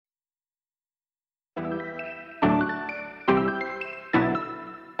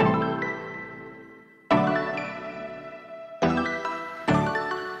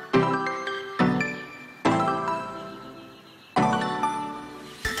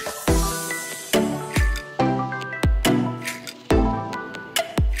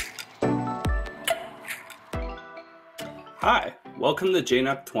Welcome to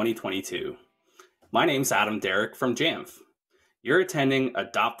JNUC 2022. My name's Adam Derrick from Jamf. You're attending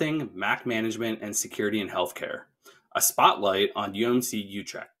Adopting Mac Management and Security in Healthcare, a spotlight on UMC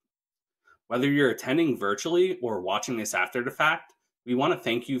Utrecht. Whether you're attending virtually or watching this after the fact, we want to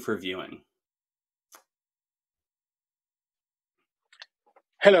thank you for viewing.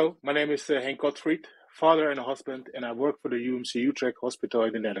 Hello, my name is Henk Codfried, father and a husband, and I work for the UMC Utrecht Hospital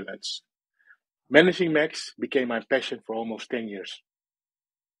in the Netherlands. Managing Macs became my passion for almost 10 years.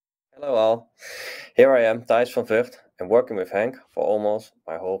 Hello all, here I am, Thijs from Vught, and working with Henk for almost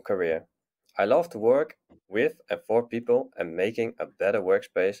my whole career. I love to work with and for people and making a better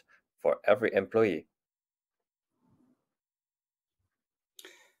workspace for every employee.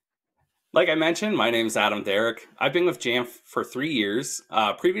 Like I mentioned, my name is Adam Derrick. I've been with Jamf for 3 years,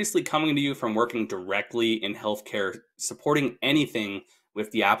 previously coming to you from working directly in healthcare, supporting anything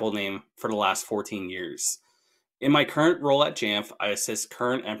with the Apple name for the last 14 years. In my current role at Jamf, I assist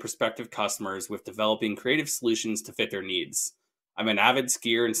current and prospective customers with developing creative solutions to fit their needs. I'm an avid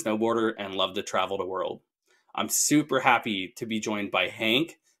skier and snowboarder and love to travel the world. I'm super happy to be joined by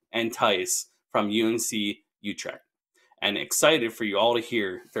Henk and Thijs from UMC Utrecht, and excited for you all to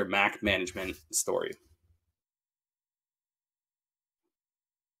hear their Mac management story.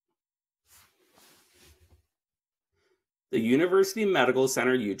 The University Medical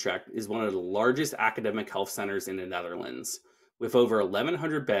Center Utrecht is one of the largest academic health centers in the Netherlands. With over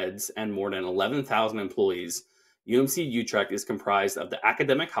 1,100 beds and more than 11,000 employees, UMC Utrecht is comprised of the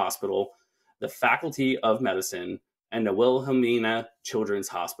academic hospital, the Faculty of Medicine, and the Wilhelmina Children's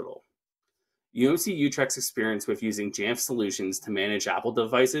Hospital. UMC Utrecht's experience with using Jamf solutions to manage Apple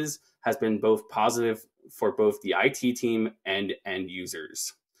devices has been both positive for both the IT team and end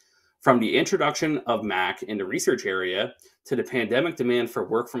users. From the introduction of Mac in the research area to the pandemic demand for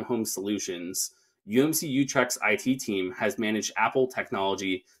work-from-home solutions, UMC Utrecht's IT team has managed Apple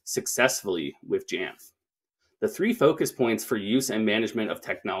technology successfully with Jamf. The 3 focus points for use and management of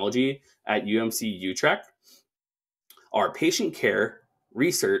technology at UMC Utrecht are patient care,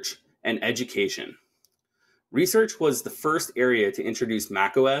 research, and education. Research was the first area to introduce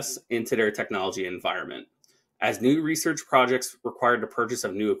macOS into their technology environment. As new research projects required the purchase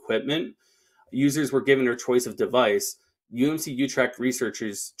of new equipment, users were given their choice of device. UMC Utrecht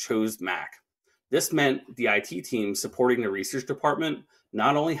researchers chose Mac. This meant the IT team supporting the research department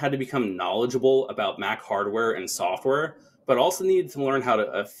not only had to become knowledgeable about Mac hardware and software, but also needed to learn how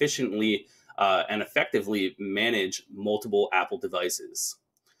to efficiently and effectively manage multiple Apple devices.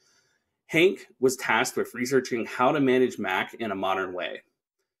 Henk was tasked with researching how to manage Mac in a modern way.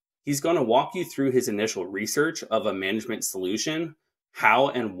 He's going to walk you through his initial research of a management solution, how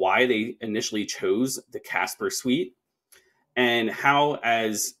and why they initially chose the Casper suite, and how,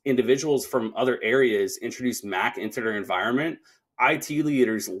 as individuals from other areas introduce Mac into their environment, IT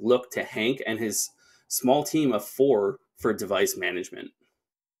leaders look to Henk and his small team of 4 for device management.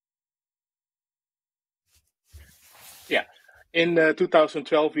 Yeah, in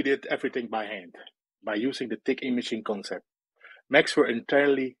 2012 we did everything by hand, by using the tick imaging concept. Macs were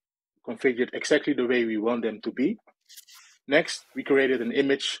entirely configured exactly the way we want them to be. Next, we created an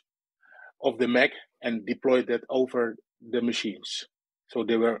image of the Mac and deployed that over the machines. So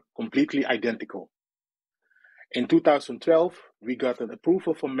they were completely identical. In 2012, we got an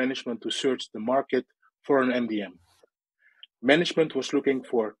approval from management to search the market for an MDM. Management was looking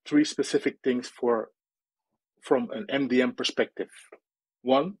for 3 specific things from an MDM perspective.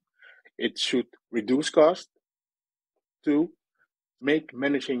 1, it should reduce cost. 2, make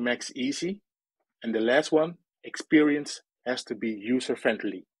managing Macs easy. And the last one, experience has to be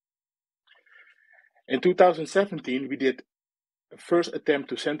user-friendly. In 2017, we did a first attempt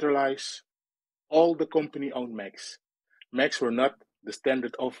to centralize all the company-owned Macs. Macs were not the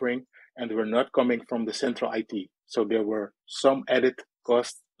standard offering and were not coming from the central IT. So there were some added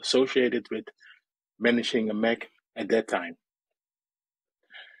costs associated with managing a Mac at that time.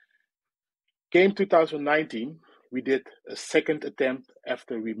 Came 2019, we did a second attempt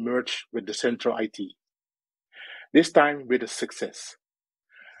after we merged with the central IT. This time with a success.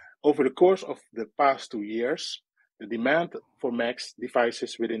 Over the course of the past 2 years, the demand for Macs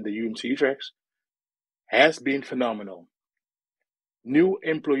devices within the UMC Utrecht has been phenomenal. New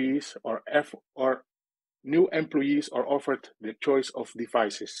employees are offered the choice of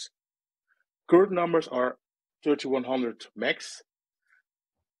devices. Current numbers are 3,100 Macs,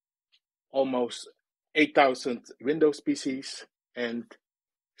 almost 8,000 Windows PCs, and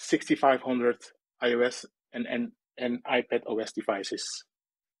 6,500 iOS and iPad OS devices.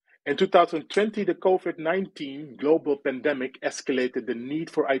 In 2020, the COVID-19 global pandemic escalated the need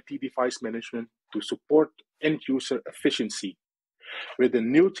for IT device management to support end-user efficiency. With the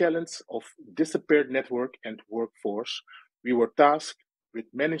new challenge of disappeared network and workforce, we were tasked with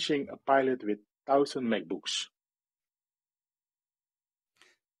managing a pilot with 1,000 MacBooks.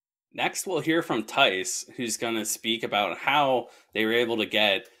 Next, we'll hear from Thijs, who's going to speak about how they were able to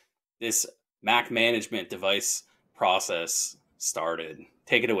get this Mac management device process started.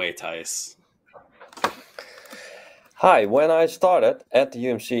 Take it away, Thijs. Hi, when I started at the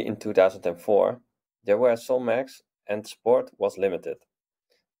UMC in 2004, there were some Macs and support was limited.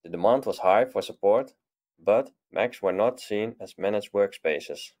 The demand was high for support, but Macs were not seen as managed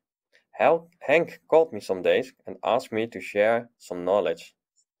workspaces. Henk called me some days and asked me to share some knowledge.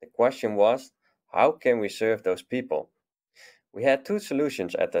 The question was, how can we serve those people? We had two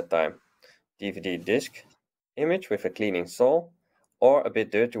solutions at that time: DVD disk image with a clean install, or a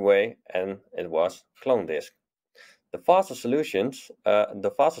bit dirty way, and it was clone disk. The faster solutions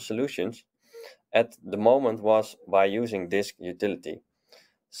at the moment was by using disk utility.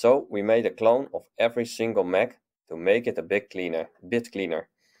 So we made a clone of every single Mac to make it a bit cleaner.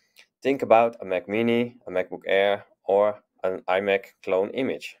 Think about a Mac Mini, a MacBook Air, or an iMac clone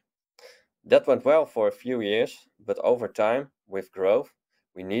image. That went well for a few years, but over time, with growth,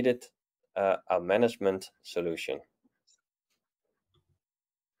 we needed a management solution.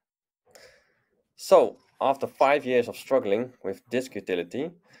 So, after 5 years of struggling with disk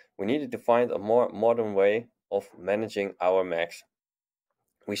utility, we needed to find a more modern way of managing our Macs.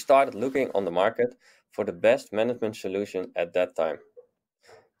 We started looking on the market for the best management solution at that time.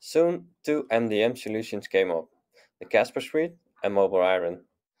 Soon, two MDM solutions came up, the Casper Suite and Mobile Iron.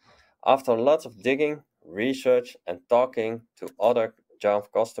 After lots of digging, research, and talking to other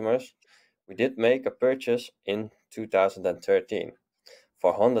Jamf customers, we did make a purchase in 2013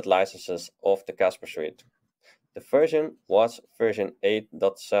 for 100 licenses of the Casper Suite. The version was version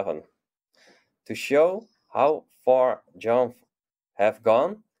 8.7. To show how far Jamf have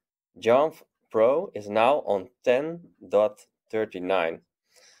gone, Jamf Pro is now on 10.39.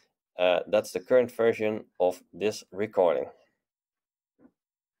 That's the current version of this recording.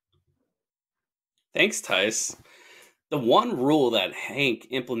 Thanks, Thijs. The one rule that Henk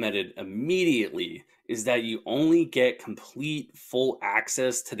implemented immediately is that you only get complete full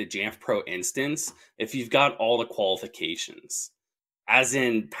access to the Jamf Pro instance if you've got all the qualifications, as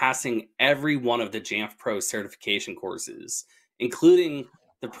in passing every one of the Jamf Pro certification courses, including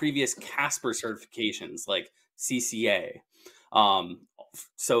the previous Casper certifications like CCA.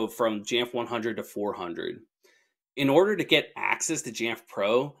 So from Jamf 100 to 400. In order to get access to Jamf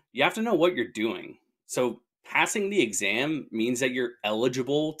Pro, you have to know what you're doing. So passing the exam means that you're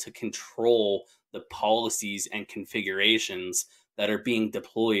eligible to control the policies and configurations that are being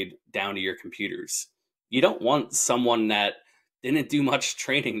deployed down to your computers. You don't want someone that didn't do much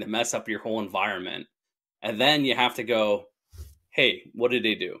training to mess up your whole environment. And then you have to go, hey, what did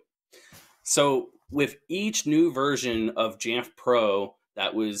they do? So with each new version of Jamf Pro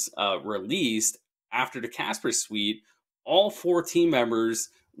that was released after the Casper Suite, all 4 team members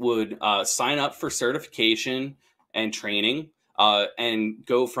would sign up for certification and training and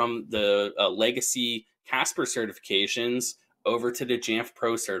go from the legacy Casper certifications over to the Jamf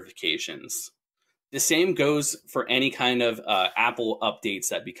Pro certifications. The same goes for any kind of Apple updates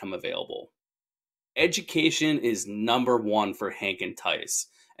that become available. Education is number one for Henk and Thijs,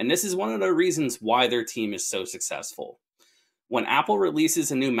 and this is one of the reasons why their team is so successful. When Apple releases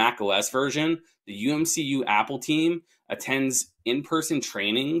a new macOS version, the UMCU Apple team attends in-person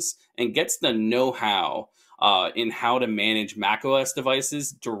trainings and gets the know-how in how to manage macOS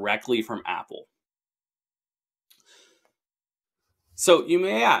devices directly from Apple. So you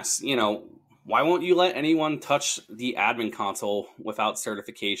may ask, why won't you let anyone touch the admin console without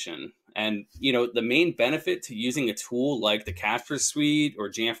certification? And, the main benefit to using a tool like the Casper Suite or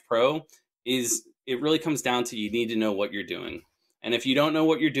Jamf Pro is it really comes down to you need to know what you're doing. And if you don't know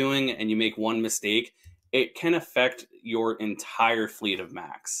what you're doing and you make one mistake, it can affect your entire fleet of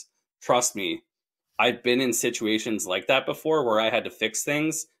Macs. Trust me, I've been in situations like that before where I had to fix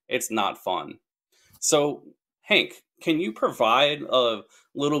things. It's not fun. So, Henk, can you provide a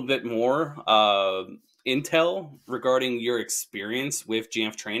little bit more intel regarding your experience with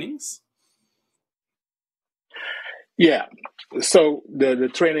Jamf trainings? Yeah, so the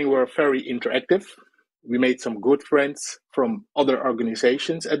training were very interactive. We made some good friends from other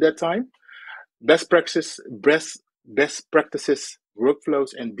organizations at that time. Best practices,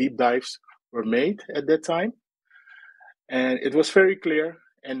 workflows, and deep dives were made at that time. And it was very clear,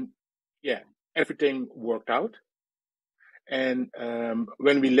 and everything worked out. And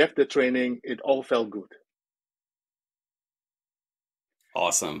when we left the training, it all felt good.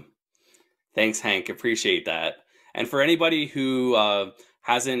 Awesome. Thanks, Henk. Appreciate that. And for anybody who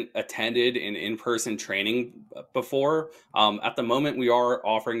hasn't attended an in-person training before, at the moment we are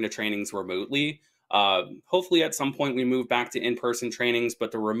offering the trainings remotely. Hopefully at some point we move back to in-person trainings,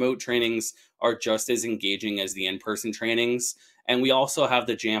 but the remote trainings are just as engaging as the in-person trainings. And we also have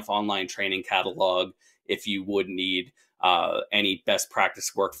the Jamf online training catalog if you would need any best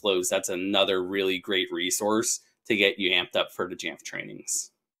practice workflows. That's another really great resource to get you amped up for the Jamf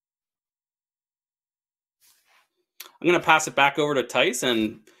trainings. I'm going to pass it back over to Thijs,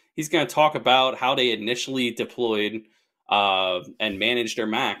 and he's going to talk about how they initially deployed and managed their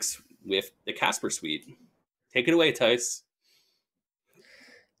Macs with the Casper suite. Take it away, Thijs.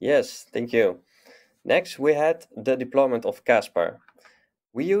 Yes, thank you. Next, we had the deployment of Casper.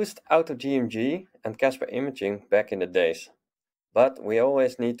 We used AutoGMG and Casper imaging back in the days, but we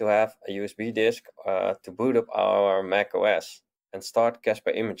always need to have a USB disk to boot up our macOS and start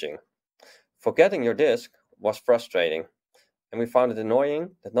Casper imaging. Forgetting your disk was frustrating, and we found it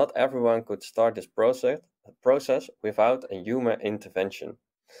annoying that not everyone could start this process without a human intervention.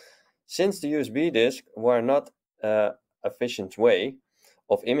 Since the USB disks were not an efficient way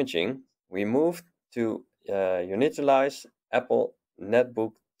of imaging, we moved to utilize Apple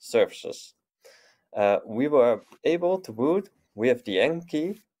Netbook services. We were able to boot with the N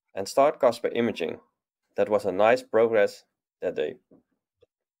key and start Casper imaging. That was a nice progress that day.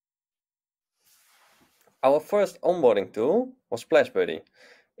 Our first onboarding tool was SplashBuddy.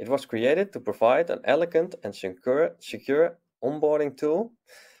 It was created to provide an elegant and secure onboarding tool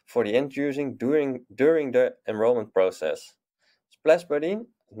for the end user during the enrollment process. SplashBuddy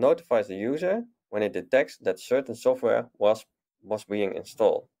notifies the user when it detects that certain software was being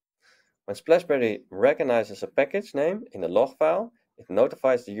installed. When SplashBuddy recognizes a package name in the log file, it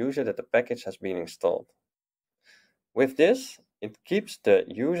notifies the user that the package has been installed. With this, it keeps the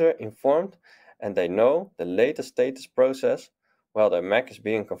user informed and they know the latest status process while their Mac is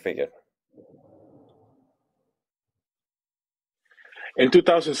being configured. In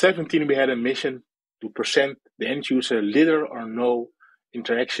 2017, we had a mission to present the end user little or no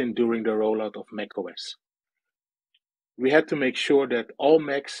interaction during the rollout of macOS. We had to make sure that all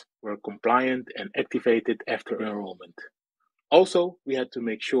Macs were compliant and activated after enrollment. Also, we had to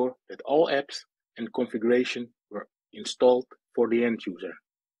make sure that all apps and configuration were installed for the end user.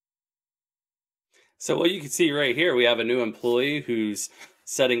 So what you can see right here, we have a new employee who's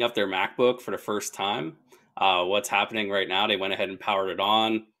setting up their MacBook for the first time. What's happening right now, they went ahead and powered it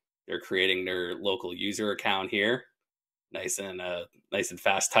on. They're creating their local user account here. Nice and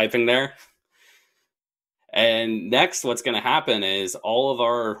fast typing there. And next, what's going to happen is all of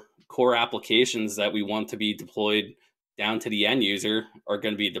our core applications that we want to be deployed down to the end user are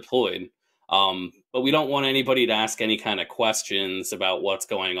going to be deployed. But we don't want anybody to ask any kind of questions about what's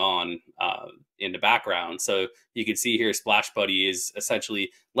going on in the background. So you can see here, SplashBuddy is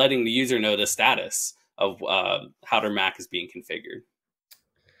essentially letting the user know the status of how their Mac is being configured.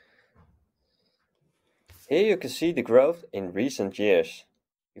 Here you can see the growth in recent years.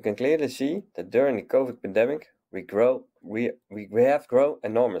 You can clearly see that during the COVID pandemic, we have grown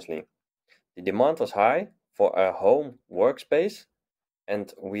enormously. The demand was high for a home workspace,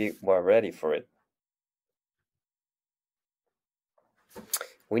 and we were ready for it.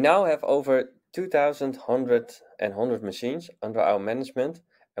 We now have over 2,100 machines under our management,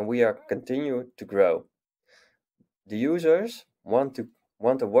 and we are continuing to grow. The users want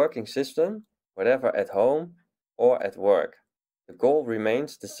a working system, whether at home or at work. The goal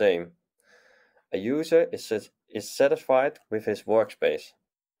remains the same. A user is satisfied with his workspace.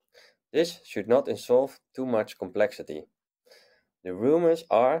 This should not involve too much complexity. The rumors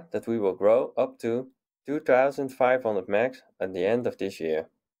are that we will grow up to 2,500 Macs at the end of this year.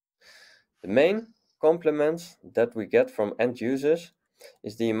 The main compliments that we get from end users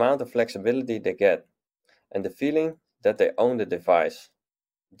is the amount of flexibility they get and the feeling that they own the device.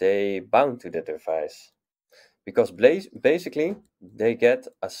 They bound to the device. Because basically they get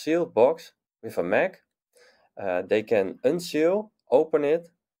a sealed box with a Mac. They can unseal, open it,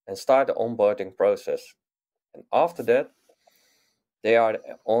 and start the onboarding process. And after that, they are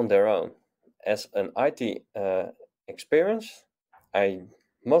on their own. As an IT experience, I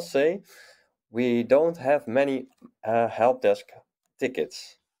must say, we don't have many help desk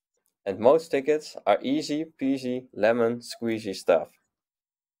tickets. And most tickets are easy peasy, lemon squeezy stuff.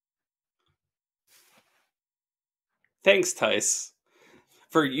 Thanks, Thijs.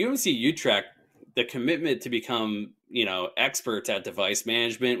 For UMC Utrecht, the commitment to become, experts at device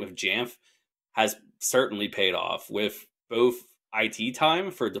management with Jamf has certainly paid off, with both IT time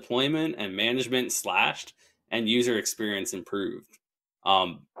for deployment and management slashed and user experience improved.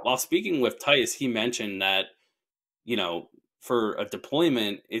 While speaking with Thijs, he mentioned that for a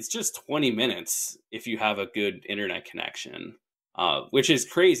deployment, it's just 20 minutes if you have a good internet connection, which is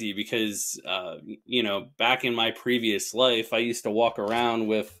crazy because, back in my previous life, I used to walk around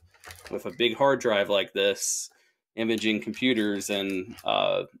with a big hard drive like this, imaging computers, and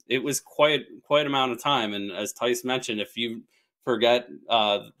it was quite amount of time. And as Thijs mentioned, if you forget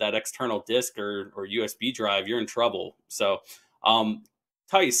that external disk or USB drive, you're in trouble. So,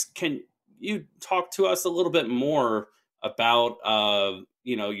 Thijs, can you talk to us a little bit more about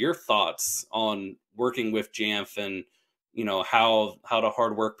your thoughts on working with Jamf and how the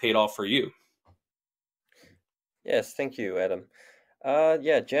hard work paid off for you? Yes, thank you, Adam.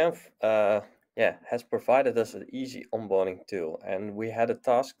 Jamf has provided us an easy onboarding tool, and we had a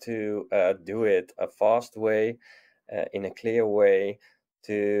task to do it a fast way, in a clear way.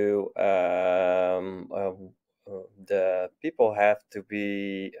 The people have to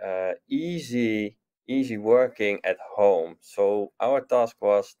be easy working at home. So our task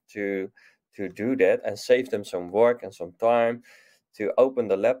was to do that and save them some work and some time to open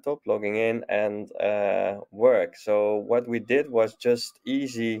the laptop, logging in, and work. So what we did was just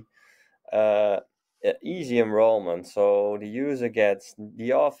easy enrollment. So the user gets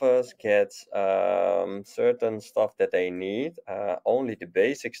the offers, gets certain stuff that they need, only the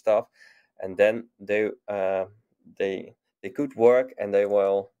basic stuff, and then they could work, and they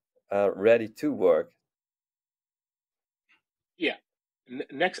were ready to work. Yeah.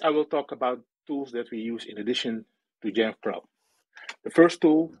 Next, I will talk about tools that we use in addition to Jamf Pro. The first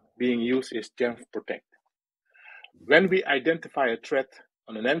tool being used is Jamf Protect. When we identify a threat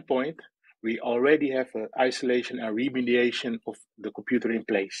on an endpoint, we already have an isolation and remediation of the computer in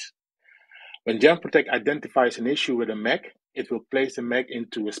place. When Jamf Protect identifies an issue with a Mac, it will place the Mac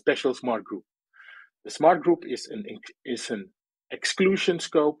into a special smart group. The smart group is an exclusion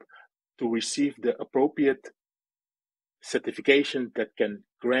scope to receive the appropriate certification that can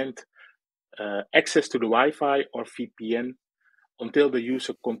grant access to the Wi-Fi or VPN until the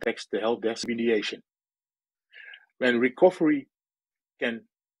user contacts the help desk remediation. When recovery can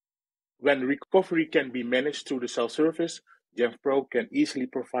be managed through the self-service, Jamf Pro can easily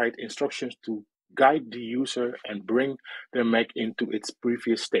provide instructions to guide the user and bring their Mac into its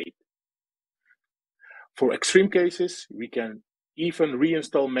previous state. For extreme cases, we can even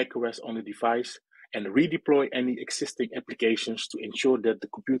reinstall macOS on the device and redeploy any existing applications to ensure that the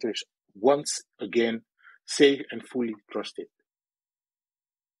computer is once again safe and fully trusted.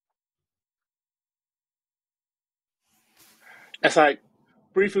 As I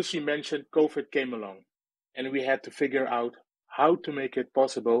previously mentioned, COVID came along, and we had to figure out how to make it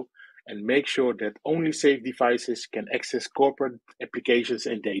possible and make sure that only safe devices can access corporate applications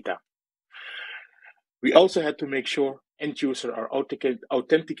and data. We also had to make sure end users are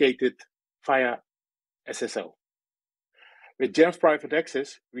authenticated via SSL. With Jamf Private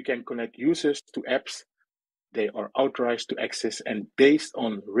Access, we can connect users to apps they are authorized to access, and based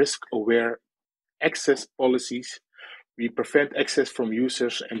on risk-aware access policies, we prevent access from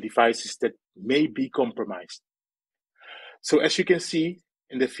users and devices that may be compromised. So as you can see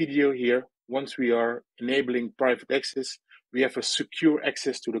in the video here, once we are enabling private access, we have a secure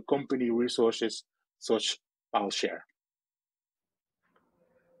access to the company resources such file share.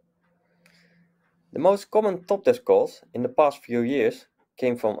 The most common top desk calls in the past few years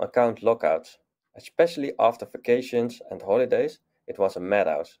came from account lockouts. Especially after vacations and holidays, it was a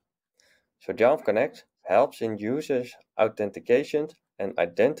madhouse. So Jamf Connect helps in users' authentication and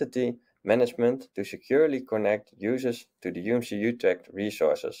identity management to securely connect users to the UMC Utrecht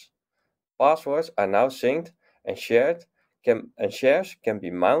resources. Passwords are now synced and shares can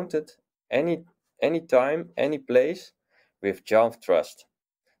be mounted anytime, any place with Jamf Trust.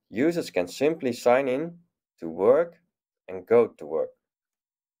 Users can simply sign in to work and go to work.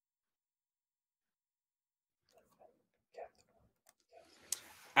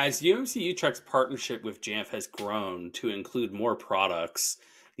 As UMC Utrecht's partnership with Jamf has grown to include more products,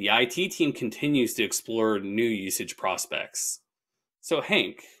 the IT team continues to explore new usage prospects. So,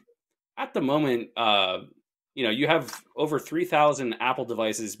 Henk, at the moment, you have over 3,000 Apple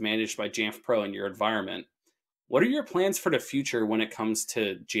devices managed by Jamf Pro in your environment. What are your plans for the future when it comes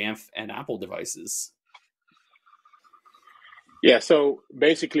to Jamf and Apple devices? Yeah, so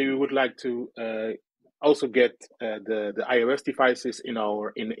basically we would like to also get the iOS devices in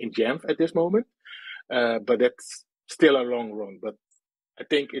Jamf at this moment, but that's still a long run. But I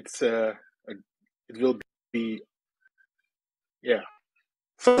think it will be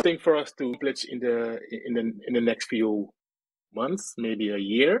something for us to accomplish in the next few months, maybe a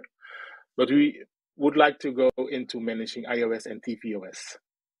year. But we would like to go into managing iOS and tvOS.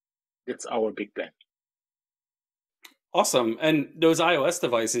 That's our big plan. Awesome. And those iOS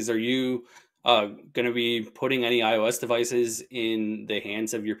devices, are you going to be putting any iOS devices in the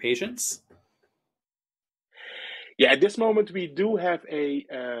hands of your patients? Yeah, at this moment, we do have a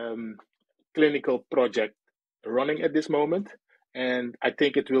clinical project running at this moment, and I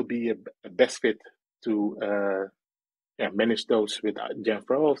think it will be a best fit to manage those with Jamf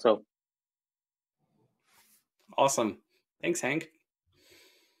Pro also. Awesome. Thanks, Hank.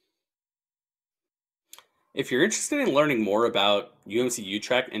 If you're interested in learning more about UMC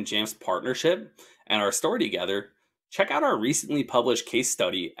Utrecht and Jamf's partnership and our story together, check out our recently published case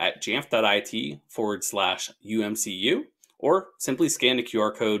study at jamf.it/UMCU, or simply scan the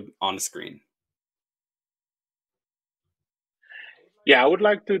QR code on the screen. Yeah, I would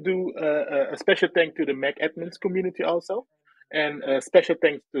like to do a special thank to the Mac admins community also, and a special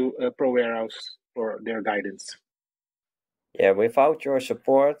thanks to Pro Warehouse for their guidance. Yeah, without your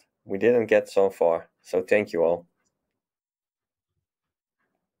support, we didn't get so far. So thank you all.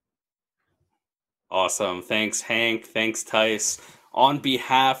 Awesome. Thanks, Hank. Thanks, Thijs. On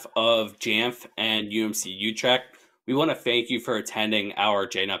behalf of Jamf and UMC Utrecht, we want to thank you for attending our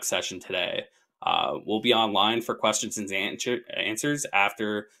JNUC session today. We'll be online for questions and answers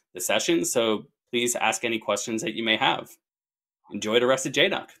after the session, so please ask any questions that you may have. Enjoy the rest of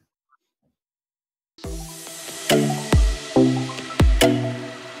JNUC.